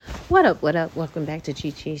What up? What up? Welcome back to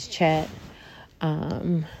Chi Chi's Chat.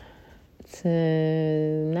 Tonight's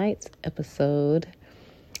episode,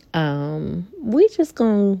 we just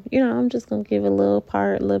gonna, I'm just gonna give a little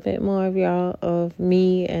bit more of y'all of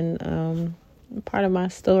me and part of my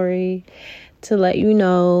story to let you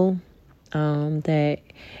know that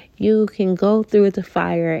you can go through the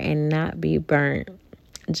fire and not be burnt,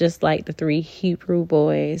 just like the three Hebrew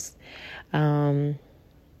boys,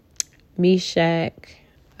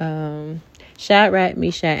 Shadrach,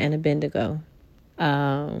 Meshach, and Abednego.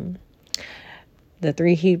 The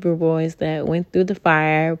three Hebrew boys that went through the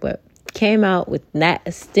fire, but came out with not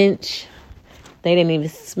a stench. They didn't even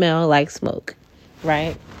smell like smoke,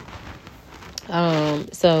 right?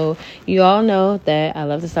 So you all know that I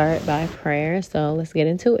love to start by prayer. So let's get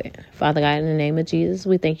into it. Father God, in the name of Jesus,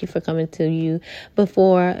 we thank you for coming to you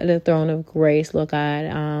before the throne of grace, Lord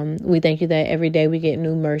God. We thank you that every day we get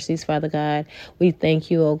new mercies, Father God. We thank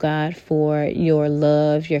you, oh God, for your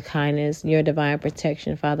love, your kindness, your divine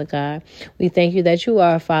protection, Father God. We thank you that you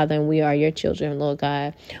are our Father and we are your children, Lord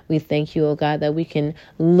God. We thank you, oh God, that we can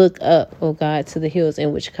look up, oh God, to the hills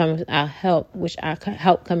in which comes our help, which our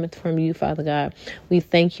help cometh from you, Father God. We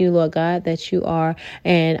thank you, Lord God, that you are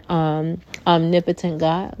an omnipotent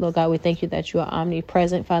God. Lord God, we thank you that you are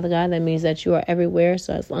omnipresent, Father God. That means that you are everywhere.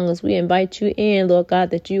 So as long as we invite you in, Lord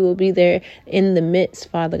God, that you will be there in the midst,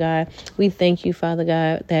 Father God. We thank you, Father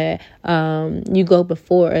God, that you go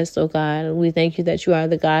before us, oh God. We thank you that you are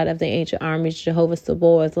the God of the ancient armies, Jehovah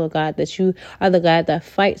Sabaoth, Lord God, that you are the God that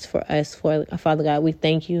fights for us, Father God. We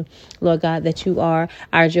thank you, Lord God, that you are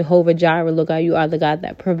our Jehovah Jireh, Lord God. You are the God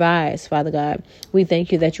that provides, Father God. We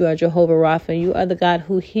thank you that you are Jehovah Rapha. You are the God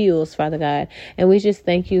who heals, Father God. And we just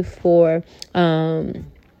thank you for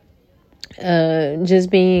just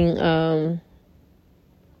being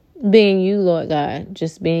you, Lord God,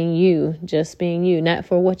 just being you, not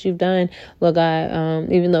for what you've done, Lord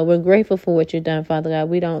God. Even though we're grateful for what you've done, Father God,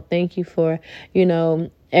 we don't thank you for,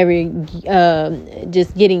 every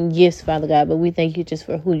just getting gifts, Father God, but we thank you just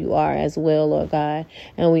for who you are as well, Lord God,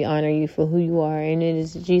 and we honor you for who you are, and it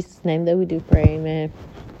is in Jesus' name that we do pray, amen.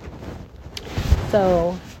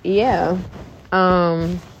 So yeah,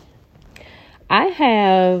 I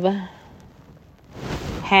have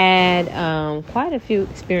had quite a few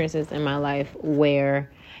experiences in my life where,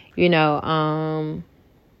 I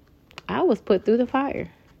was put through the fire.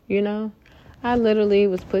 I literally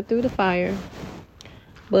was put through the fire,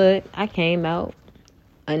 but I came out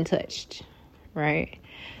untouched, right?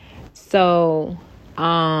 So,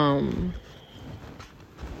 to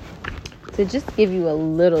just give you a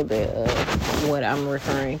little bit of what I'm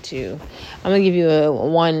referring to, I'm going to give you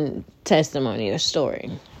one testimony or story.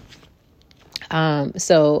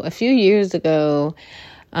 So a few years ago,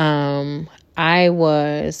 I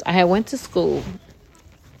had went to school.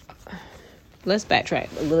 Let's backtrack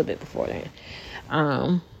a little bit before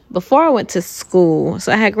then. Before I went to school,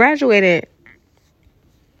 so I had graduated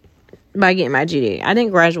by getting my GED. I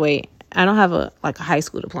didn't graduate. I don't have a high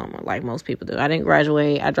school diploma like most people do. I didn't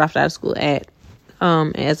graduate. I dropped out of school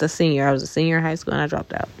as a senior. I was a senior in high school and I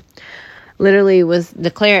dropped out. Literally was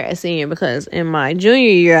declared a senior because in my junior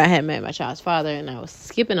year I had met my child's father and I was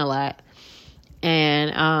skipping a lot.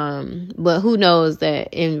 And but who knows that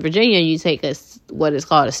in Virginia you take what is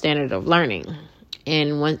called a standard of learning.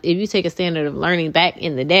 And if you take a standard of learning back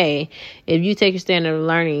in the day, if you take a standard of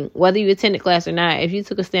learning, whether you attended class or not, if you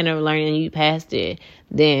took a standard of learning and you passed it,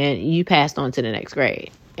 then you passed on to the next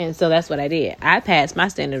grade. And so that's what I did. I passed my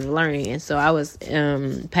standard of learning. And so I was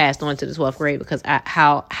passed on to the 12th grade because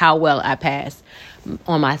how well I passed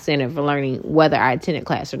on my standard of learning, whether I attended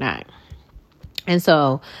class or not. And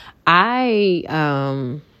so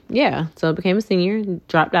I became a senior,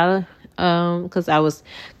 dropped out because I was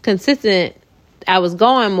consistent. I was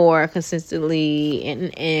going more consistently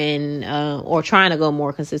or trying to go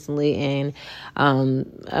more consistently in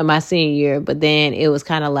my senior year. But then it was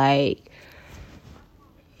kind of like,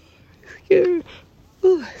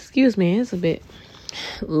 excuse me, it's a bit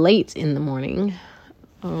late in the morning.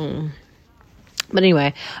 But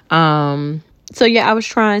anyway, so yeah, I was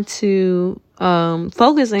trying to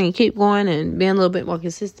focus and keep going and being a little bit more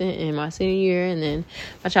consistent in my senior year. And then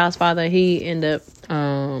my child's father, he ended up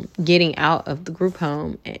getting out of the group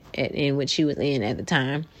home in which he was in at the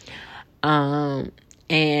time,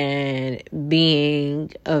 and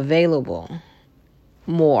being available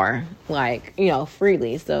more,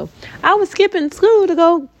 freely. So I was skipping school to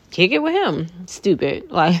go kick it with him.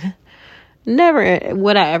 Stupid. Never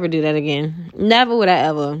would I ever do that again. Never would I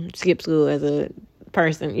ever skip school as a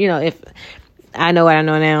person. If I know what I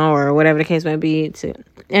know now or whatever the case might be.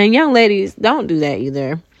 And young ladies, don't do that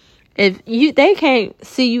either. they can't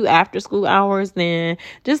see you after school hours, then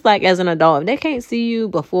just like as an adult, if they can't see you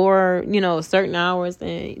before, certain hours,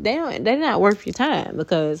 then they're not worth your time.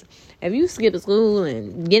 Because if you skip to school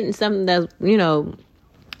and getting something that's,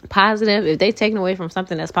 positive, if they taking away from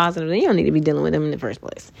something that's positive, then you don't need to be dealing with them in the first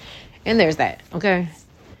place. And there's that. Okay.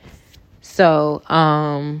 So,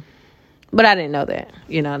 but I didn't know that,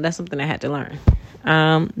 that's something I had to learn.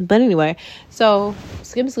 But anyway, so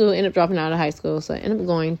skipping school, ended up dropping out of high school. So I ended up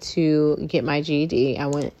going to get my GED. I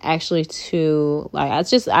went actually to I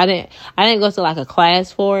didn't go to like a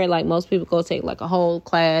class for it. Like most people go take like a whole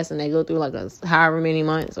class and they go through like a however many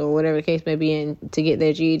months or whatever the case may be to get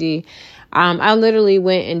their GED. I literally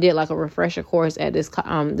went and did like a refresher course at this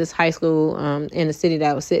high school, in the city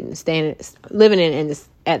that I was living in this,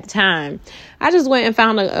 at the time. I just went and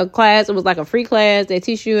found a class. It was like a free class. They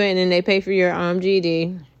teach you it and then they pay for your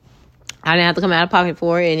GED. I didn't have to come out of pocket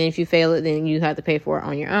for it. And if you fail it, then you have to pay for it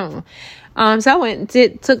on your own. So I went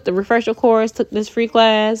and took the refresher course, took this free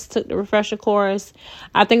class, took the refresher course.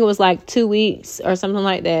 I think it was like 2 weeks or something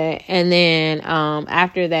like that. And then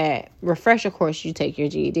after that refresher course, you take your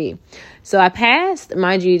GED. So I passed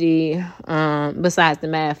my GED besides the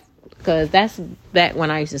math, because that's back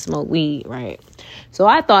when I used to smoke weed, right? So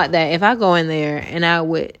I thought that if I go in there and I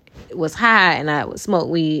was high and I would smoke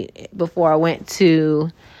weed before I went to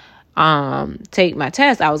take my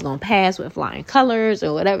test, I was going to pass with flying colors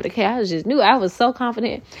or whatever the case. I just knew, I was so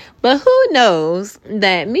confident. But who knows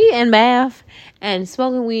that me and math and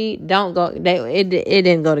smoking weed don't go, it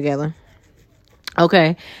didn't go together.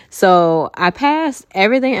 Okay, so I passed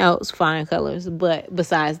everything else flying colors, but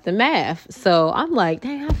besides the math. So I'm like,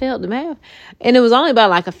 dang, I failed the math. And it was only by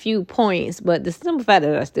like a few points, but the simple fact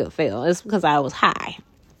that I still failed is because I was high.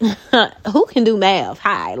 Who can do math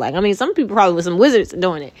high? Some people probably with some wizards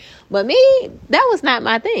doing it, but me, that was not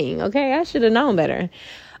my thing. Okay, I should have known better.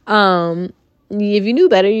 If you knew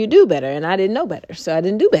better, you do better, and I didn't know better, so I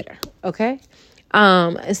didn't do better. Okay.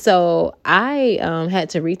 So I had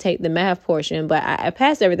to retake the math portion, but I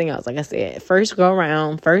passed everything else. Like I said, first go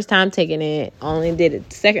around, first time taking it, only did a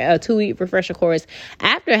 2-week refresher course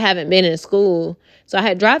after having been in school. So I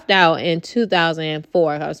had dropped out in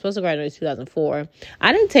 2004. I was supposed to graduate in 2004.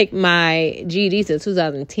 I didn't take my GED till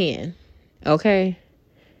 2010. Okay.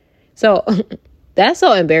 So that's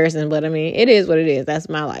so embarrassing, but it is what it is. That's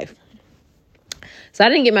my life. So I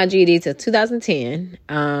didn't get my GED till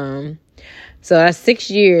 2010. So that's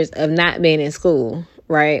 6 years of not being in school,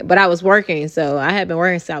 right? But I was working, so I've been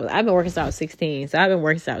working since I was 16. So I've been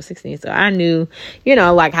working since I was 16. So I knew,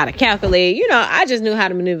 like how to calculate. I just knew how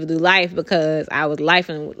to maneuver through life because life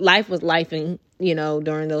was lifing,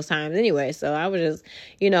 during those times anyway. So I was just,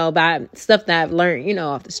 by stuff that I've learned,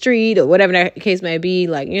 off the street or whatever that case may be,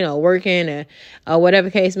 like, working or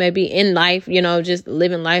whatever case may be in life, just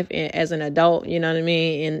living life as an adult, you know what I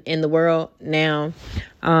mean, in the world now.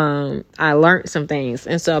 I learned some things.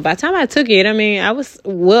 And so by the time I took it, I was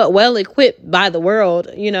well equipped by the world,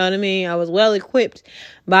 you know what I mean? I was well equipped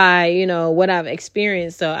by, what I've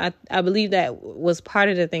experienced. So I believe that was part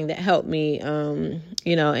of the thing that helped me,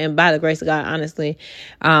 and by the grace of God, honestly,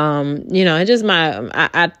 it's just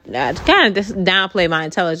I kind of just downplay my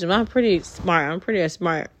intelligence. I'm pretty smart. I'm pretty a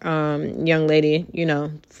smart, young lady,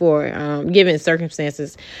 for, given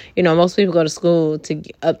circumstances. Most people go to school to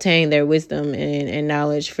obtain their wisdom and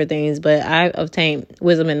knowledge for things, but I obtained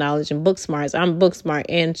wisdom and knowledge and book smart. So I'm book smart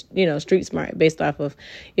and, street smart based off of,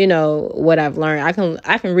 what I've learned.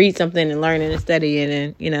 I can read something and learn it and study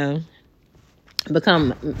it and,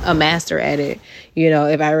 become a master at it,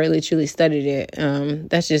 if I really truly studied it.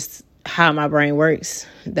 That's just how my brain works.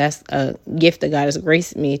 That's a gift that God has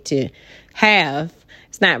graced me to have.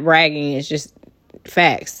 It's not bragging. It's just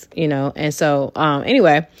facts, and so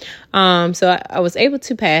anyway, so I was able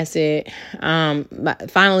to pass it,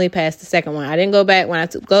 finally passed the second one. I didn't go back. When I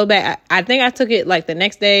go back, I think I took it like the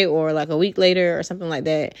next day or like a week later or something like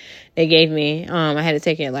that. They gave me, I had to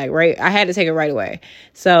take it I had to take it right away.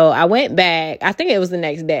 So I went back. I think it was the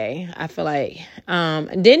next day. I feel like,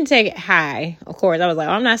 didn't take it high. Of course, I was like,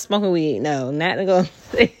 I'm not smoking weed. No, not to go,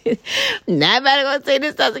 not about to go say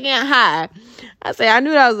this stuff again high. I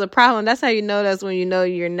knew that was a problem. That's how you know that's when you know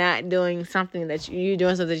you're not doing something you're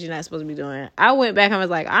doing something that you're not supposed to be doing. I went back and was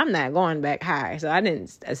like, I'm not going back high. So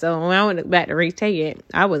when I went back to retake it,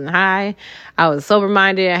 I wasn't high. I was sober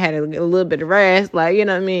minded. I had a little bit of rest. Like, you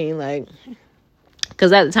know what I mean? Like,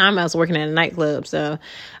 because at the time I was working at a nightclub. So,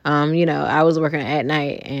 I was working at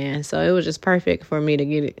night. And so it was just perfect for me to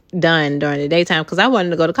get it done during the daytime because I wanted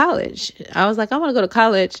to go to college. I was like, I want to go to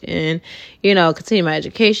college and, continue my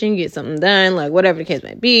education, get something done, like whatever the case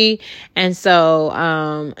might be. And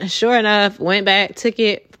so, sure enough, went back, took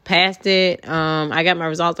it, passed it. I got my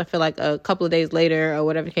results, I feel like a couple of days later or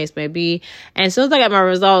whatever the case may be. And as soon as I got my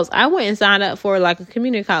results, I went and signed up for like a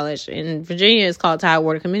community college. In Virginia, it's called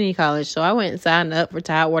Tidewater Community College. So I went and signed up for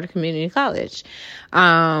Tidewater Community College,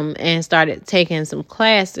 and started taking some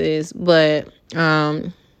classes. But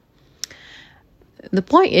the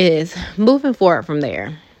point is, moving forward from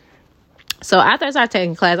there. So after I started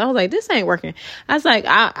taking class, I was like, this ain't working. I was like,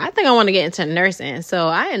 I think I want to get into nursing. So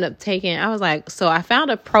I ended up I found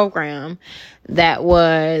a program that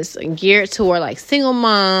was geared toward like single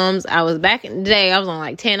moms. I was back in the day, I was on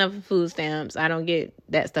like 10 of food stamps. I don't get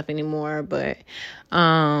that stuff anymore, but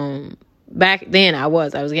back then I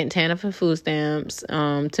was getting 10 of food stamps,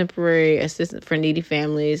 temporary assistance for needy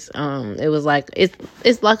families. It was like,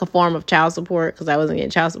 it's like a form of child support because I wasn't getting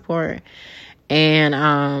child support.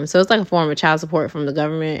 And so it's like a form of child support from the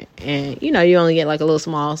government. And, you only get like a little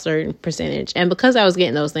small certain percentage. And because I was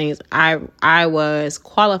getting those things, I was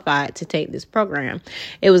qualified to take this program.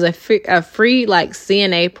 It was a free like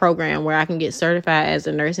CNA program where I can get certified as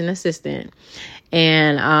a nursing assistant.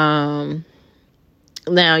 And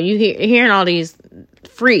now you hearing all these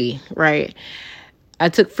free, right? I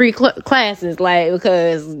took free classes, like,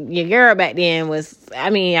 because your girl back then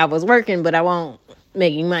I was working, but I won't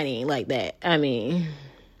making money like that. I mean,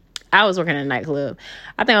 I was working at a nightclub.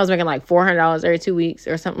 I think I was making like $400 every 2 weeks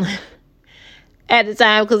or something at the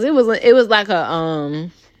time, because it was like I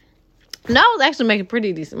was actually making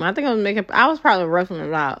pretty decent. I think I was probably roughly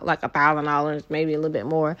about like $1,000, maybe a little bit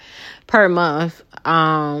more per month.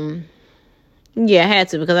 Yeah, I had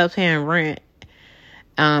to, because I was paying rent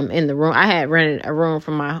in the room. I had rented a room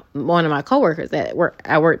from one of my coworkers that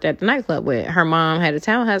I worked at the nightclub with. Her mom had a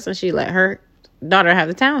townhouse, and she let her daughter have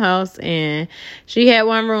the townhouse, and she had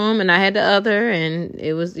one room and I had the other, and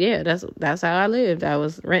it was, that's how I lived. I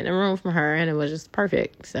was renting a room from her, and it was just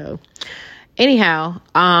perfect. So anyhow,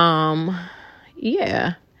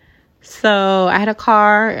 yeah, so I had a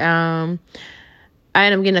car. I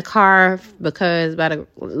ended up getting a car because God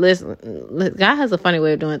has a funny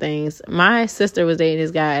way of doing things. My sister was dating this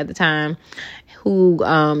guy at the time who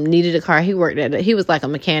needed a car. He was like a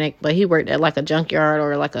mechanic, but he worked at like a junkyard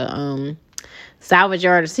or like a salvage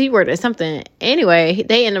yard. He worked at something. Anyway,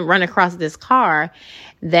 they ended up running across this car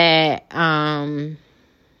that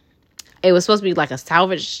it was supposed to be like a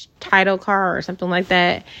salvage title car or something like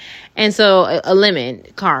that. And so a lemon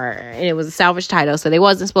car, and it was a salvage title. So they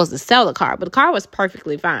wasn't supposed to sell the car, but the car was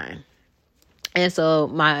perfectly fine. And so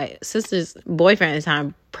my sister's boyfriend at the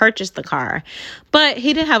time purchased the car, but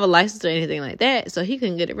he didn't have a license or anything like that, so he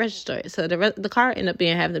couldn't get it registered. So the car ended up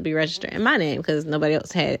having to be registered in my name because nobody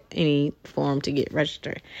else had any form to get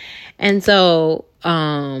registered. And so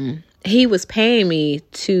he was paying me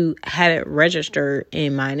to have it registered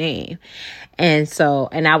in my name. And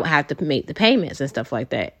I would have to make the payments and stuff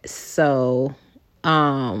like that. So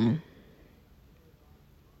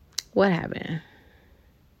what happened?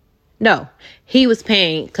 No, he was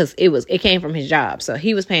paying because it came from his job. So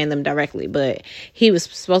he was paying them directly, but he was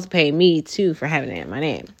supposed to pay me too for having it in my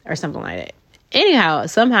name or something like that. Anyhow,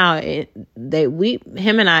 somehow him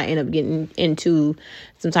and I ended up getting into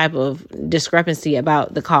some type of discrepancy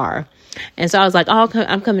about the car. And so I was like, oh,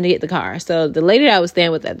 I'm coming to get the car. So the lady that I was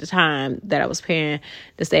staying with at the time, that I was paying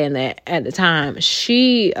to stay in that at the time,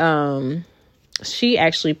 she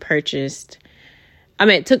actually purchased,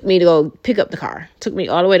 it took me to go pick up the car. Took me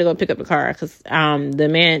all the way to go pick up the car because the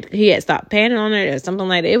man, he had stopped paying on it or something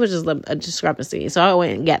like that. It was just a discrepancy. So I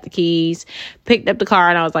went and got the keys, picked up the car,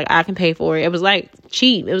 and I was like, I can pay for it. It was like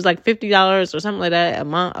cheap. It was like $50 or something like that a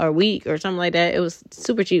month or a week or something like that. It was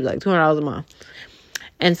super cheap, like $200 a month.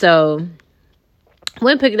 And so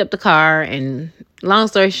went and picked up the car, and long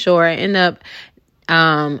story short, I ended up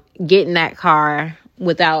getting that car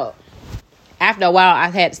without. After a while, I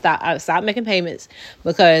stopped making payments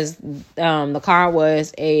because the car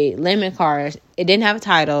was a lemon car. It didn't have a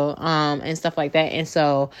title and stuff like that. And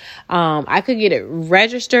so I could get it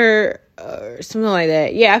registered or something like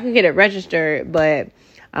that. Yeah, I could get it registered, but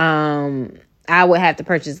I would have to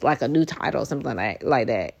purchase like a new title or something like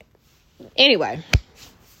that. Anyway,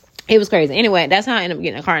 it was crazy. Anyway, that's how I ended up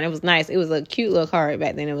getting a car, and it was nice. It was a cute little car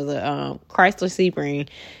back then. It was a Chrysler Sebring.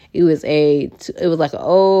 It was like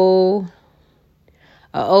a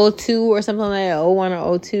 02 or something like that, 01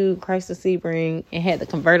 or 02 Chrysler Sebring. It had the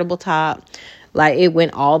convertible top. Like, it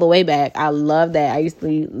went all the way back. I love that. I used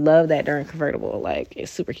to love that during convertible. Like,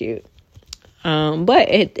 it's super cute. But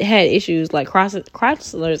it had issues. Like,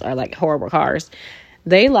 Chryslers are like horrible cars.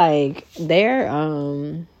 They're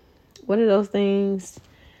what are those things?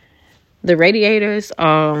 The radiators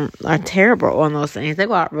are terrible on those things. They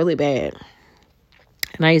go out really bad.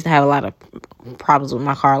 And I used to have a lot of problems with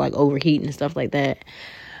my car, like overheating and stuff like that.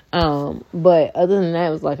 But other than that,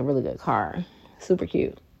 it was like a really good car. Super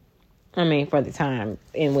cute. I mean, for the time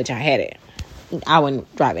in which I had it. I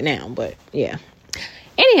wouldn't drive it now, but yeah.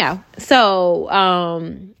 Anyhow, so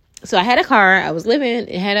I had a car. I was living.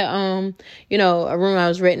 It had a room I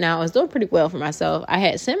was renting out. I was doing pretty well for myself. I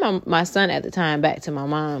had sent my son at the time back to my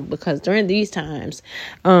mom because during these times,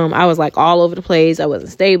 I was like all over the place. I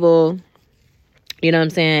wasn't stable. You know what I'm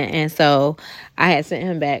saying? And so I had sent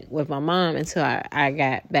him back with my mom until I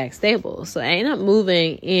got back stable. So I ended up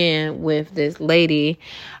moving in with this lady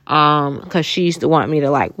because she used to want me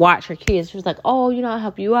to like watch her kids. She was like, oh, I'll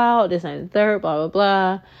help you out. This and the third, blah,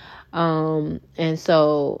 blah, blah.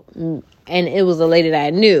 And it was a lady that I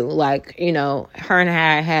knew, like, her and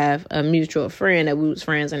I have a mutual friend that we was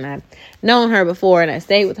friends, and I've known her before, and I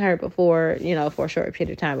stayed with her before, for a short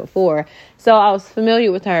period of time before. So I was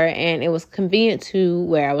familiar with her, and it was convenient to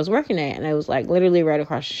where I was working at, and it was like literally right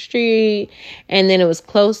across the street. And then it was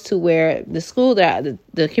close to where the school the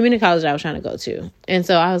community college I was trying to go to. And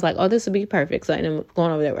so I was like, oh, this would be perfect. So I ended up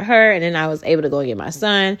going over there with her, and then I was able to go and get my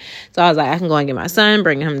son. So I was like, I can go and get my son,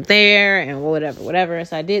 bring him there, and whatever.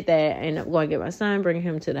 So I did that. I ended up going to get my son, bring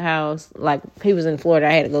him to the house. Like, he was in Florida.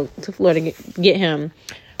 I had to go to Florida to get him,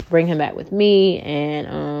 bring him back with me. And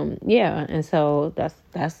and so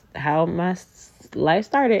that's how my life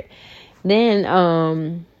started.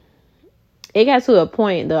 Then it got to a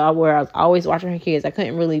point though where I was always watching her kids. I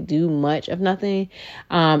couldn't really do much of nothing.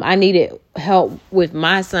 I needed help with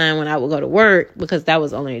my son when I would go to work, because that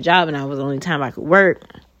was only a job and that was the only time I could work,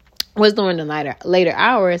 was during the later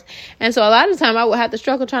hours. And so a lot of the time I would have to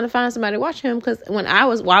struggle trying to find somebody to watch him, because when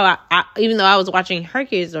even though I was watching her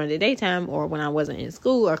kids during the daytime, or when I wasn't in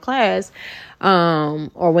school or class,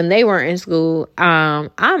 or when they weren't in school,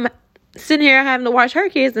 I'm sitting here having to watch her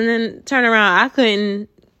kids, and then turn around. I couldn't,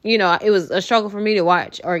 it was a struggle for me to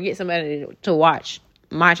watch or get somebody to watch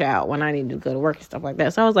my child when I needed to go to work and stuff like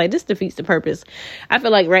that. So I was like, this defeats the purpose. I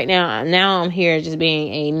feel like right now I'm here just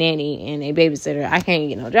being a nanny and a babysitter. I can't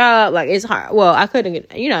get no job. Like, it's hard. Well, I couldn't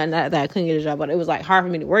get, not that I couldn't get a job, but it was like hard for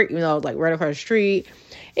me to work, even though I was like right across the street.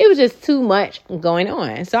 It was just too much going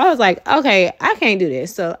on. So I was like, okay, I can't do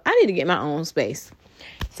this. So I need to get my own space.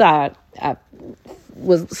 So I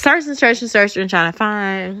was searching, trying to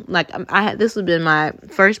find, like, this would have been my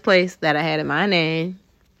first place that I had in my name.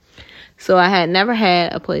 So I had never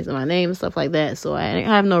had a place in my name and stuff like that. So I didn't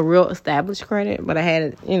have no real established credit, but I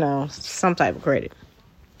had, some type of credit.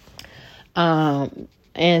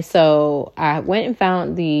 And so I went and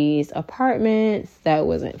found these apartments that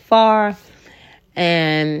wasn't far,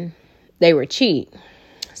 and they were cheap.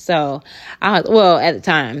 So at the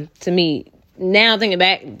time, to me, now thinking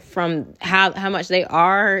back from how much they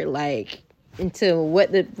are, like, into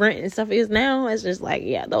what the rent and stuff is now, it's just like,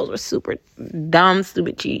 yeah, those were super dumb,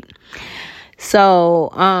 stupid cheap. So,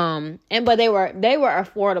 but they were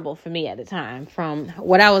affordable for me at the time, from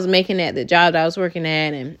what I was making at the job that I was working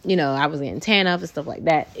at, and, I was getting TANF and stuff like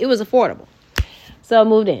that. It was affordable. So I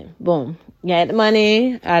moved in, boom, got the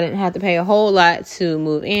money. I didn't have to pay a whole lot to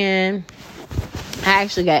move in. I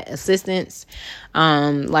actually got assistance,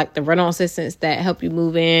 like the rental assistance that help you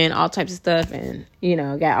move in, all types of stuff, and,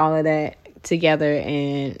 got all of that together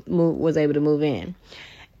and was able to move in.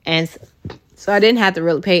 And so I didn't have to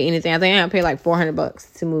really pay anything. I think I had to pay like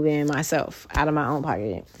 $400 to move in myself out of my own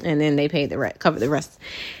pocket, and then they paid the rest, covered the rest.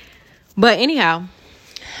 But anyhow,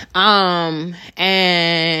 and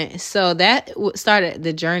so that started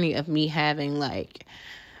the journey of me having like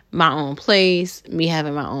my own place, me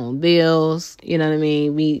having my own bills, you know what I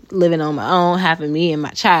mean? Me living on my own, having me and my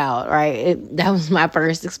child, right? That was my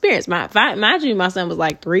first experience. Mind you, my son was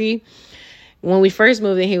like 3. When we first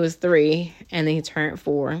moved in, he was 3, and then he turned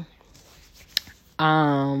 4.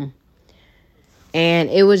 And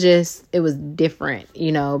it was different,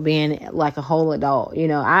 being like a whole adult.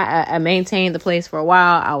 I maintained the place for a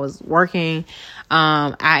while. I was working.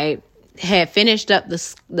 I had finished up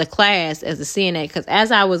the class as a CNA, because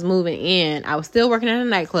as I was moving in, I was still working at a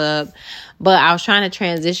nightclub, but I was trying to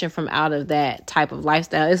transition from out of that type of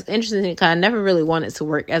lifestyle. It's interesting because I never really wanted to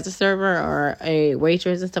work as a server or a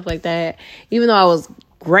waitress and stuff like that. Even though I was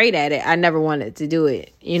great at it, I never wanted to do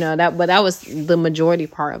it. But that was the majority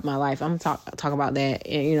part of my life. I'm gonna talk about that,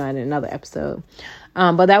 in another episode.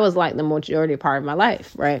 But that was like the majority part of my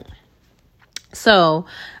life, right? So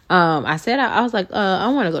I said, I was like, I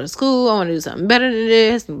want to go to school. I want to do something better than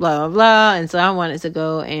this, and blah, blah, blah. And so I wanted to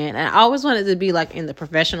go, and I always wanted to be like in the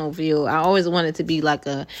professional field. I always wanted to be like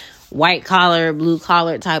a white collar, blue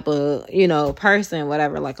collar type of, person,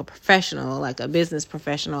 whatever, like a professional, like a business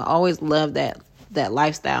professional. I always loved that that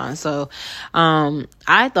lifestyle. And so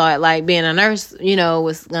I thought like being a nurse,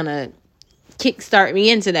 was gonna kickstart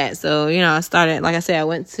me into that. So, I started, like I said, I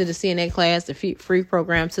went to the CNA class, the free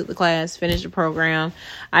program, took the class, finished the program.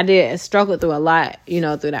 I struggled through a lot,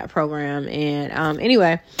 through that program. And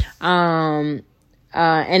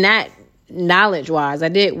and that knowledge-wise, I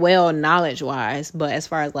did well knowledge-wise, but as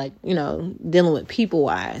far as like, dealing with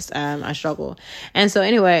people-wise, I struggled. And so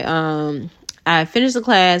anyway, I finished the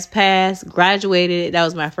class, passed, graduated. That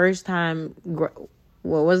was my first time.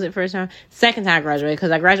 What was it? First time? Second time I graduated, because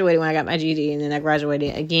I graduated when I got my GED, and then I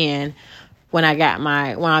graduated again when I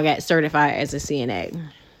got certified as a CNA.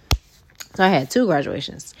 So I had 2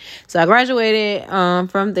 graduations. So I graduated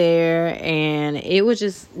from there, and it was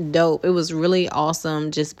just dope. It was really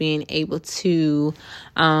awesome just being able to,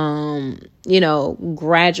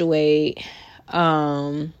 graduate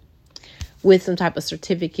with some type of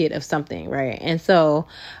certificate of something, right? And so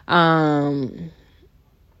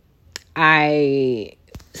I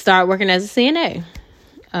started working as a CNA.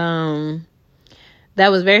 That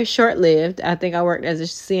was very short-lived. I think I worked as a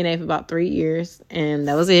CNA for about 3 years, and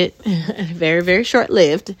that was it. Very, very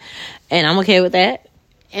short-lived, and I'm okay with that.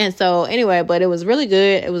 And so anyway, but it was really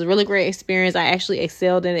good. It was a really great experience. I actually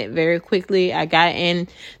excelled in it very quickly. I got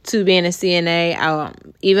into being a CNA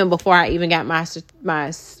even before I even got my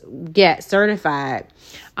get certified.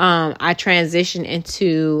 I transitioned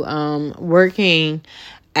into working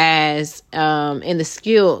as on the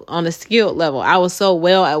skilled level. I was so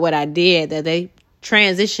well at what I did that they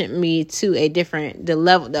transitioned me to a different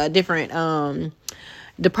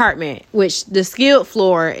department, which the skilled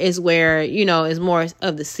floor is where, is more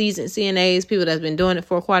of the seasoned CNAs, people that's been doing it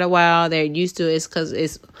for quite a while. They're used to it. It's because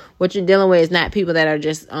it's what you're dealing with is not people that are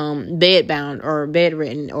just bedbound or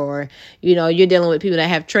bedridden, or, you're dealing with people that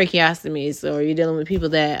have tracheostomies, or you're dealing with people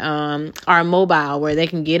that are mobile where they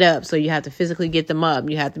can get up. So you have to physically get them up.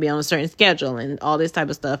 You have to be on a certain schedule and all this type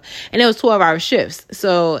of stuff. And it was 12-hour shifts.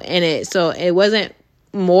 So it wasn't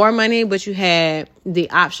more money, but you had the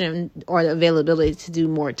option or the availability to do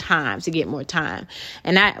more time, to get more time.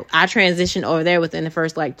 And I transitioned over there within the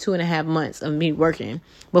first like 2.5 months of me working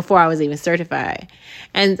before I was even certified.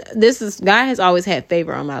 And God has always had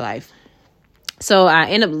favor on my life. So I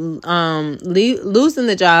ended up losing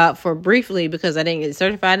the job for briefly because I didn't get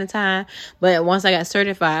certified in time. But once I got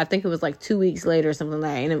certified, I think it was like 2 weeks later or something like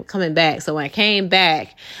that, I ended up coming back. So when I came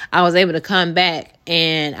back, I was able to come back,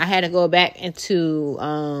 and I had to go back into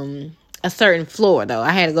a certain floor, though. I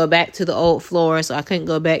had to go back to the old floor, so I couldn't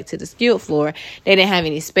go back to the skilled floor. They didn't have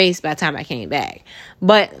any space by the time I came back.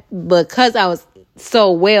 But because I was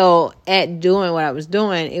so well at doing what I was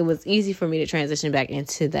doing, it was easy for me to transition back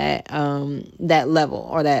into that level,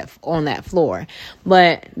 or that on that floor.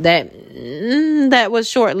 But that was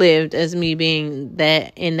short lived as me being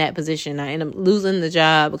in that position. I ended up losing the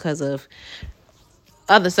job because of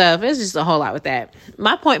other stuff. It's just a whole lot with that.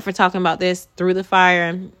 My point for talking about this through the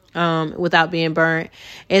fire, without being burnt,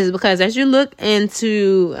 is because as you look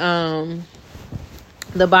into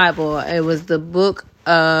the Bible, it was the book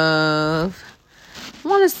of, I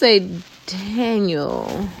want to say Daniel.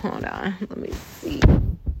 Hold on. Let me see.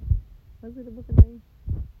 Was it the book of Daniel?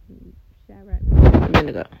 A minute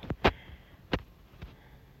ago.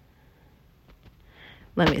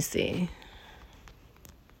 Let me see.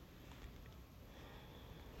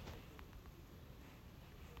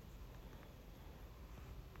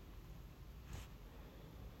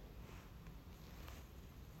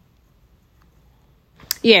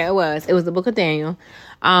 Yeah, it was. It was the book of Daniel.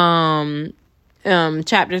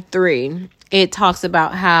 Chapter 3, it talks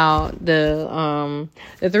about how the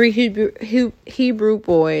 3 Hebrew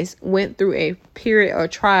boys went through a period or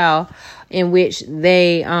trial in which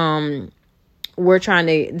they the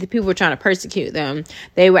people were trying to persecute them.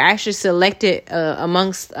 They were actually selected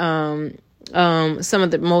amongst some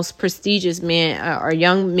of the most prestigious men or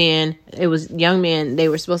young men. It was young men. They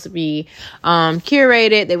were supposed to be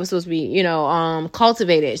curated. They were supposed to be,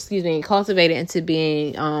 cultivated into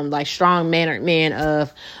being like strong-mannered men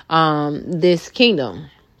of this kingdom.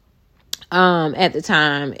 At the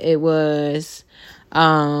time, it was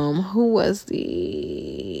who was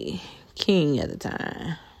the king at the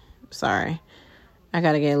time? Sorry, I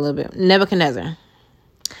gotta get a little bit. Nebuchadnezzar.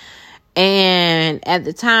 And at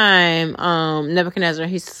the time, Nebuchadnezzar,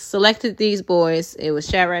 he selected these boys. It was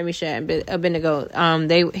Shadrach, Meshach, and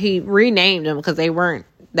Abednego. He renamed them because that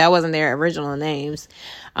wasn't their original names.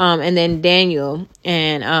 And then Daniel,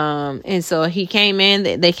 and so he came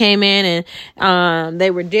in. They came in, and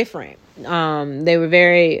they were different. They were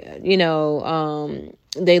very,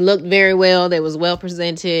 they looked very well. They was well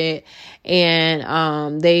presented,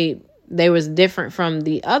 and they they was different from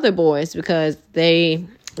the other boys because they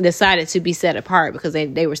decided to be set apart because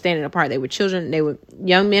they were standing apart. They were children. They were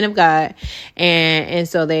young men of God. And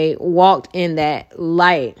so they walked in that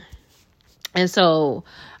light. And so,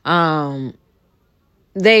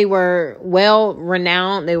 they were well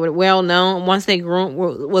renowned. They were well known. Once they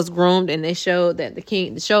was groomed, and they showed the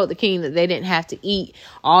king that they didn't have to eat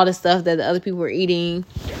all the stuff that the other people were eating.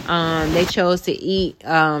 They chose to eat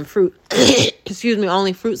fruit.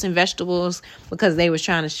 Only fruits and vegetables because they was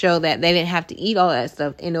trying to show that they didn't have to eat all that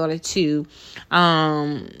stuff in order to,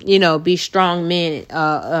 be strong men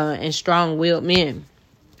and strong-willed men.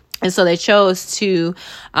 And so they chose to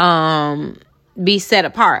be set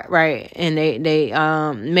apart, right? And they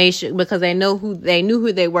made sure, because they knew who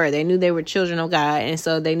they were. They knew they were children of God, and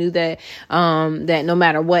so they knew that that no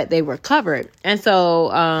matter what, they were covered. And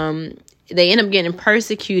so they end up getting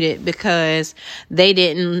persecuted because they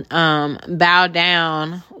didn't bow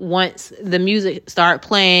down once the music started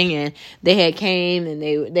playing, and they had came and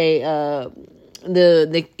they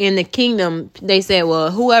in the kingdom, they said, well,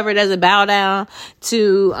 whoever doesn't bow down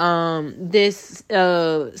to this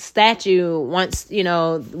statue, once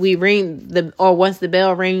once the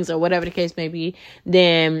bell rings or whatever the case may be,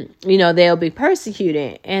 then they'll be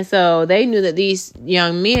persecuted. And so they knew that these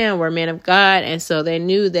young men were men of God, and so they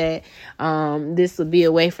knew that this would be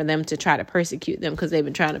a way for them to try to persecute them, because they've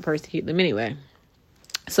been trying to persecute them anyway.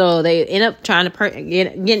 So they end up trying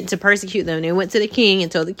to get to persecute them. They went to the king and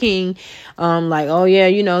told the king, oh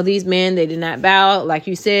yeah, these men, they did not bow. Like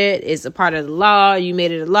you said, it's a part of the law. You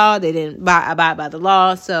made it a law. They didn't abide by the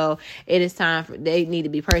law. So it is time they need to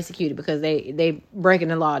be persecuted because they breaking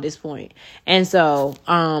the law at this point. And so,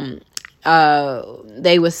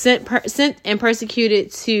 they were sent and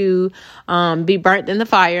persecuted to, be burnt in the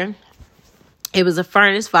fire. It was a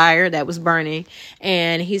furnace fire that was burning.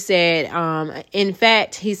 And he said, in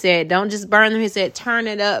fact, he said, don't just burn them. He said, turn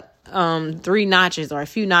it up 3 notches or a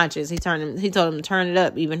few notches. He told him to turn it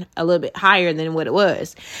up even a little bit higher than what it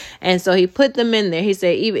was. And so he put them in there. He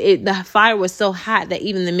said the fire was so hot that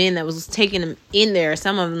even the men that was taking them in there,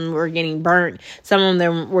 some of them were getting burnt. Some of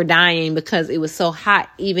them were dying because it was so hot,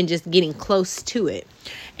 even just getting close to it.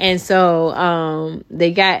 And so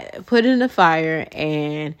they got put in the fire,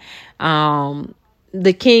 and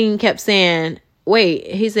the king kept saying, wait,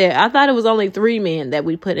 he said, I thought it was only 3 men that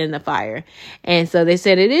we put in the fire. And so they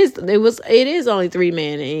said it is only 3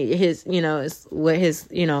 men. And it's what his,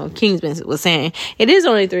 kingsman was saying. It is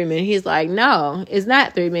only 3 men. He's like, no, it's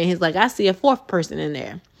not 3 men. He's like, I see a 4th person in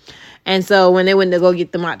there. And so when they went to go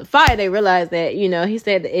get them out the fire, they realized that, he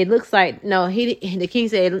said, it looks like, the king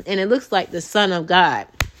said, and it looks like the Son of God.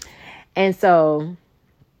 And so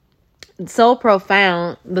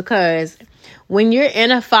profound, because when you're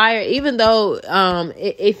in a fire, even though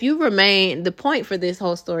if you remain, the point for this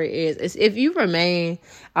whole story is if you remain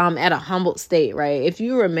at a humbled state, right? If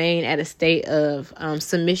you remain at a state of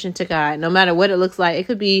submission to God, no matter what it looks like, you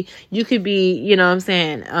could be, in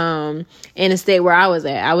a state where I was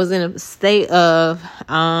at. I was in a state of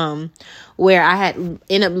where I had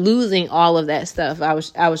ended up losing all of that stuff. My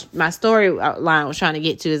storyline I was trying to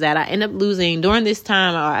get to is that I ended up losing during this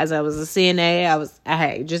time as I was a CNA. I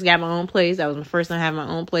had just got my own place. That was my first time having my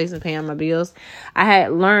own place and paying my bills. I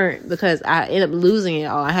had learned, because I ended up losing it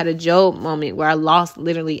all. I had a Job moment where I lost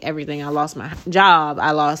literally everything. I lost my job. I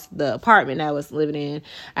lost the apartment I was living in.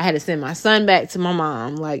 I had to send my son back to my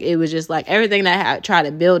mom. Like, it was just like everything that I had tried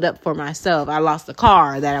to build up for myself. I lost the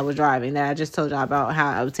car that I was driving that I just told y'all about how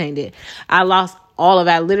I obtained it. I lost all of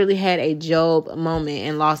it. I literally had a Job moment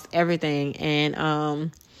and lost everything.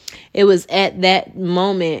 And it was at that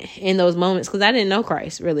moment, in those moments, because I didn't know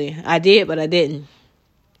Christ, really. I did, but I didn't.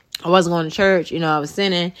 I wasn't going to church. I was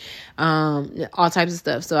sinning, all types of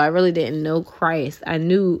stuff. So I really didn't know Christ. I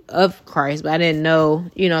knew of Christ, but I didn't know,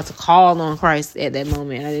 to call on Christ at that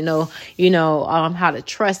moment. I didn't know, how to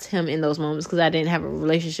trust him in those moments, because I didn't have a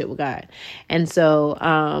relationship with God. And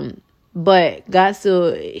so, but God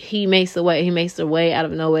still, he makes a way. He makes a way out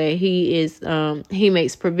of no way. He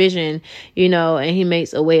makes provision, and he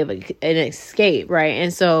makes a way of an escape, right?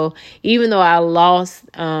 And so even though I lost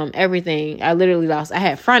everything, I literally lost. I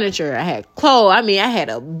had furniture, I had clothes. I had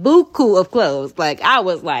a buku of clothes.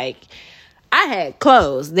 I had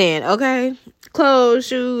clothes then, okay? Clothes,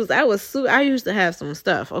 shoes. I used to have some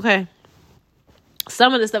stuff, okay?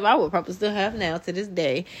 Some of the stuff I would probably still have now to this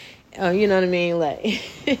day. You know what I mean?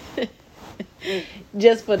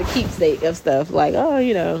 Just for the keepsake of stuff, I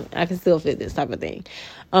can still fit this type of thing.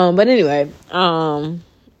 But anyway,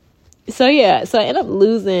 So yeah, so I ended up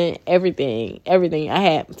losing everything. I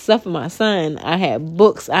had stuff for my son. I had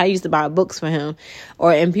books. I used to buy books for him,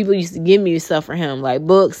 and people used to give me stuff for him, like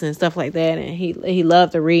books and stuff like that. And he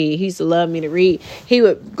loved to read. He used to love me to read. He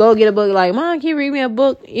would go get a book, like, Mom, can you read me a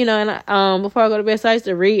book? And before I go to bed, so I used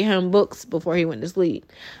to read him books before he went to sleep.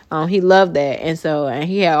 He loved that, and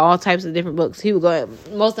he had all types of different books. He would go,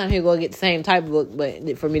 most of the time he would go get the same type of book,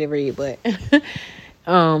 but for me to read, but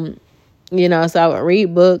so I would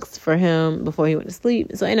read books for him before he went to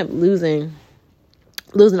sleep. So I ended up losing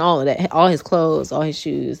all of that, all his clothes, all his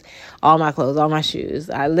shoes, all my clothes, all my shoes.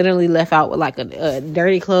 I literally left out with like a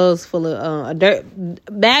dirty clothes full of a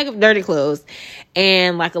bag of dirty clothes,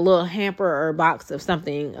 and like a little hamper or box of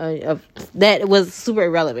something that was super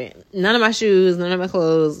irrelevant. None of my shoes, none of my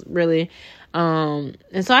clothes, really. And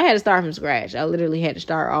so I had to start from scratch. I literally had to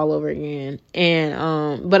start all over again.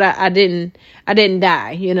 And, but I didn't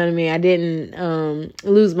die. You know what I mean? I didn't,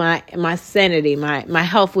 lose my sanity. My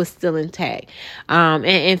health was still intact. And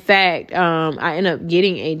in fact, I ended up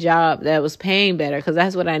getting a job that was paying better, because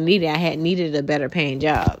that's what I needed. I had needed a better paying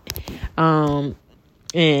job. And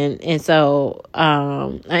so,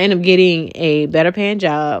 I ended up getting a better paying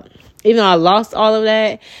job. Even though I lost all of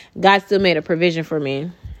that, God still made a provision for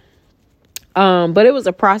me. But it was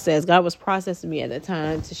a process. God was processing me at the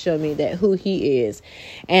time to show me that who he is.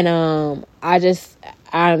 And,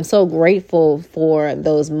 I'm so grateful for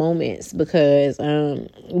those moments, because,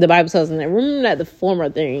 the Bible tells us that remember not the former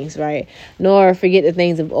things, right? Nor forget the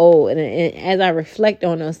things of old. And as I reflect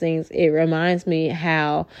on those things, it reminds me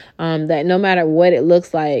how, that no matter what it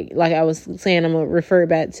looks like I was saying, I'm going to refer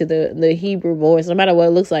back to the Hebrew boys, no matter what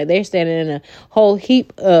it looks like, they're standing in a whole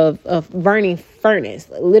heap of burning furnace,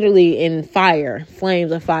 literally in fire,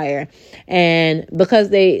 flames of fire. And because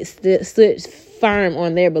they stood firm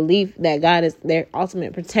on their belief that God is their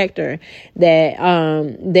ultimate protector, that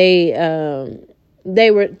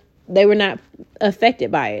they were not affected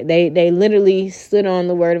by it. They literally stood on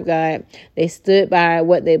the word of God. They stood by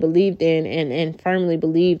what they believed in, and firmly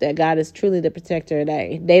believed that God is truly the protector,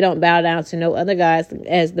 that they don't bow down to no other gods.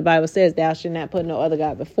 As the Bible says, thou should not put no other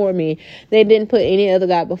God before me. They didn't put any other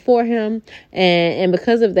God before him. And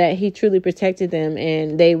because of that, he truly protected them,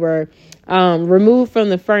 and they were removed from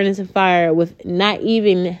the furnace of fire with not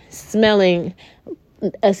even smelling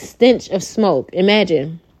a stench of smoke.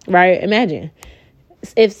 Imagine, right? Imagine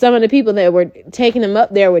if some of the people that were taking them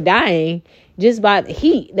up there were dying just by the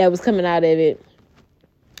heat that was coming out of it.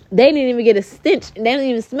 They didn't even get a stench. They don't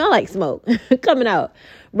even smell like smoke coming out,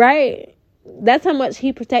 right? That's how much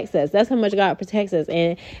he protects us. That's how much God protects us.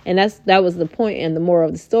 And that was the point and the moral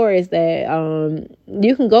of the story, is that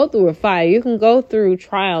you can go through a fire, you can go through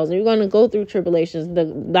trials, and you're going to go through tribulations. The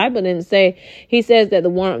Bible didn't say, he says that the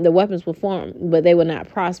weapons will form, but they will not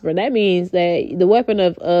prosper. That means that the weapon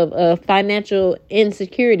of financial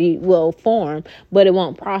insecurity will form, but it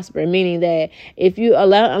won't prosper. Meaning that if you as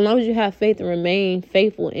long as you have faith and remain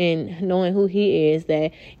faithful in knowing who he is,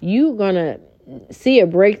 that you're going to see a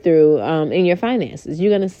breakthrough in your finances.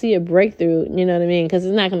 You're going to see a breakthrough, you know what I mean? Because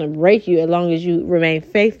it's not going to break you as long as you remain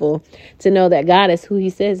faithful to know that God is who he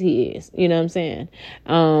says he is. You know what I'm saying?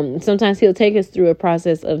 Sometimes he'll take us through a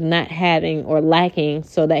process of not having or lacking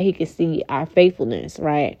so that he can see our faithfulness,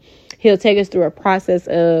 right? He'll take us through a process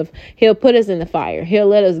he'll put us in the fire. He'll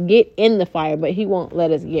let us get in the fire, but he won't let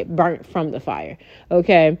us get burnt from the fire.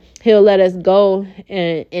 Okay. He'll let us go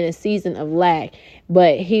in a season of lack,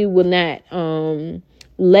 but he will not,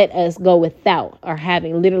 let us go without, or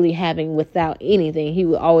having without anything. He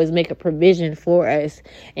will always make a provision for us,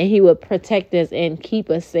 and he will protect us and keep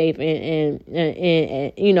us safe and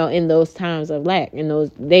in those times of lack, in those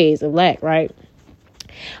days of lack, right?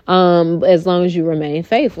 As long as you remain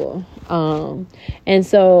faithful. And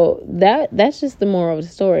so that's just the moral of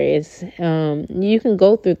the story is, you can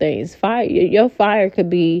go through things. Your fire could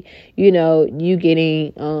be, you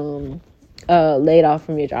getting, laid off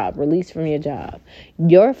from your job, released from your job.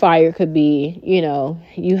 Your fire could be,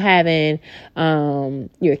 you having,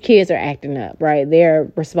 your kids are acting up, right?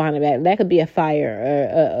 They're responding back. That could be a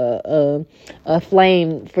fire, a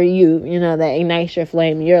flame for you, that ignites your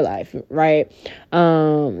flame in your life, right?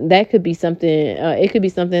 That could be something, it could be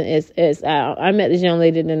something as I met this young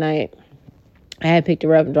lady tonight. I had picked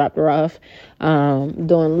her up and dropped her off,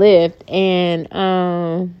 doing Lyft,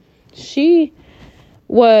 and, she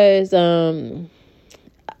was,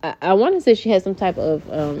 I want to say she had some type of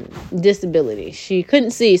disability. She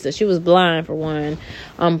couldn't see, so she was blind for one,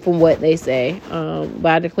 from what they say. But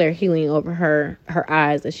I declare healing over her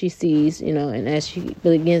eyes, that she sees, and as she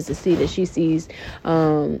begins to see, that she sees,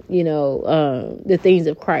 the things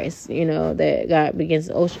of Christ, that God begins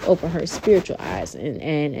to open her spiritual eyes,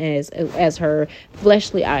 and as her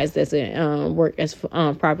fleshly eyes doesn't work as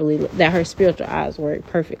properly, that her spiritual eyes work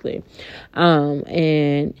perfectly.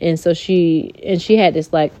 And so she had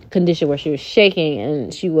this like condition where she was shaking,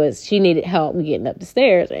 and she needed help getting up the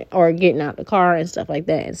stairs or getting out the car and stuff like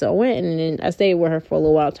that. And so I went and then I stayed with her for a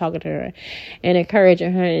little while, talking to her and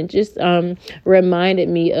encouraging her, and just reminded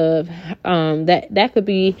me of that could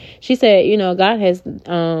be, she said, God has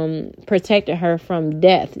protected her from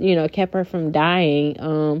death, kept her from dying,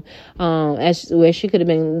 where she could have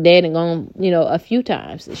been dead and gone, a few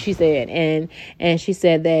times, she said. And she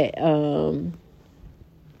said that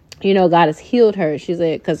God has healed her. She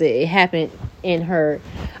said, because it happened in her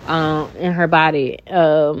body,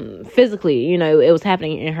 physically, it was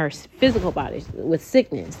happening in her physical body with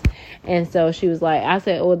sickness. And so she was like, I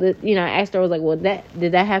said, well, I asked her, I was like, well,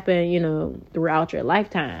 did that happen, throughout your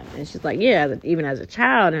lifetime? And she's like, yeah, even as a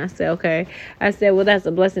child. And I said, okay. I said, well, that's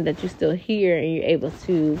a blessing that you're still here and you're able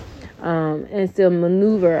to, and still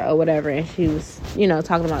maneuver or whatever. And she was,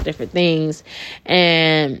 talking about different things.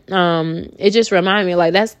 And it just reminded me,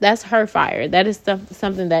 like, that's her fire. That is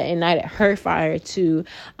something that ignited her fire to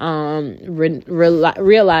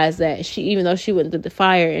realize that she, even though she went through the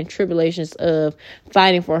fire and tribulations of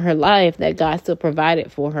fighting for her life, that God still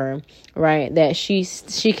provided for her, right? That she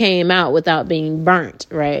came out without being burnt,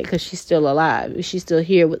 right? Because she's still alive. She's still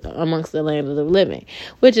here amongst the land of the living,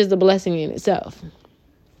 which is a blessing in itself.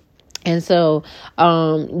 And so,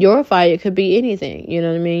 your fire could be anything, you know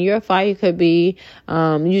what I mean? Your fire could be,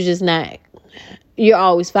 you're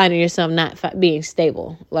always finding yourself not being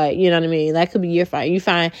stable. Like, you know what I mean? That could be your fire. You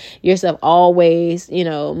find yourself always,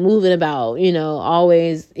 moving about,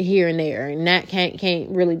 always here and there, and that can't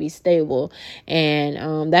really be stable.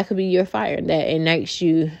 And, that could be your fire that ignites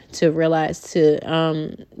you to realize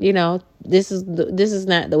this is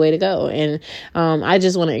not the way to go. And I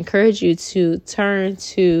just want to encourage you to turn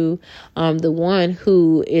to the one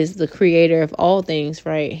who is the creator of all things,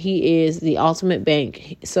 right? He is the ultimate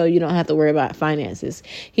bank, so you don't have to worry about finances.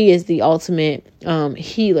 He is the ultimate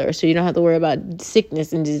healer, so you don't have to worry about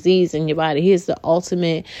sickness and disease in your body. He is the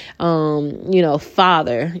ultimate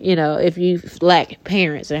father. If you lack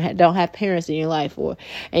parents or don't have parents in your life, and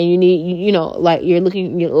you need, like you're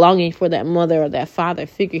longing for that mother or that father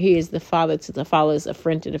figure, he is the father to the fatherless, a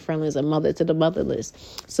friend to the friendless, a mother to the motherless.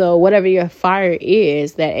 So whatever your fire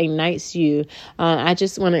is that ignites you, I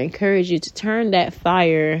just want to encourage you to turn that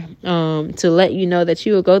fire to let you know that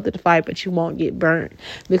you will go through the fire, but you won't get burnt,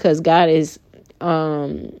 because God is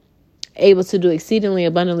able to do exceedingly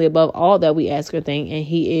abundantly above all that we ask or think, and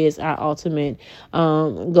he is our ultimate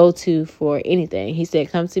go-to for anything. He said,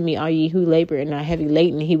 come to me, all ye who labor and are heavy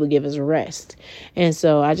laden, he will give us rest. And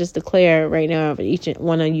so I just declare right now for each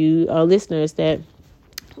one of you listeners that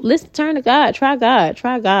turn to God. Try God,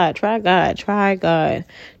 try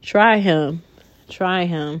him,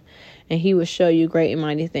 and he will show you great and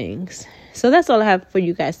mighty things. So that's all I have for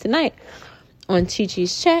you guys tonight on Chi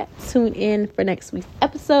Chi's Chat. Tune in for next week's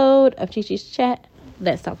episode of Chi Chi's Chat.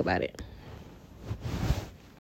 Let's talk about it.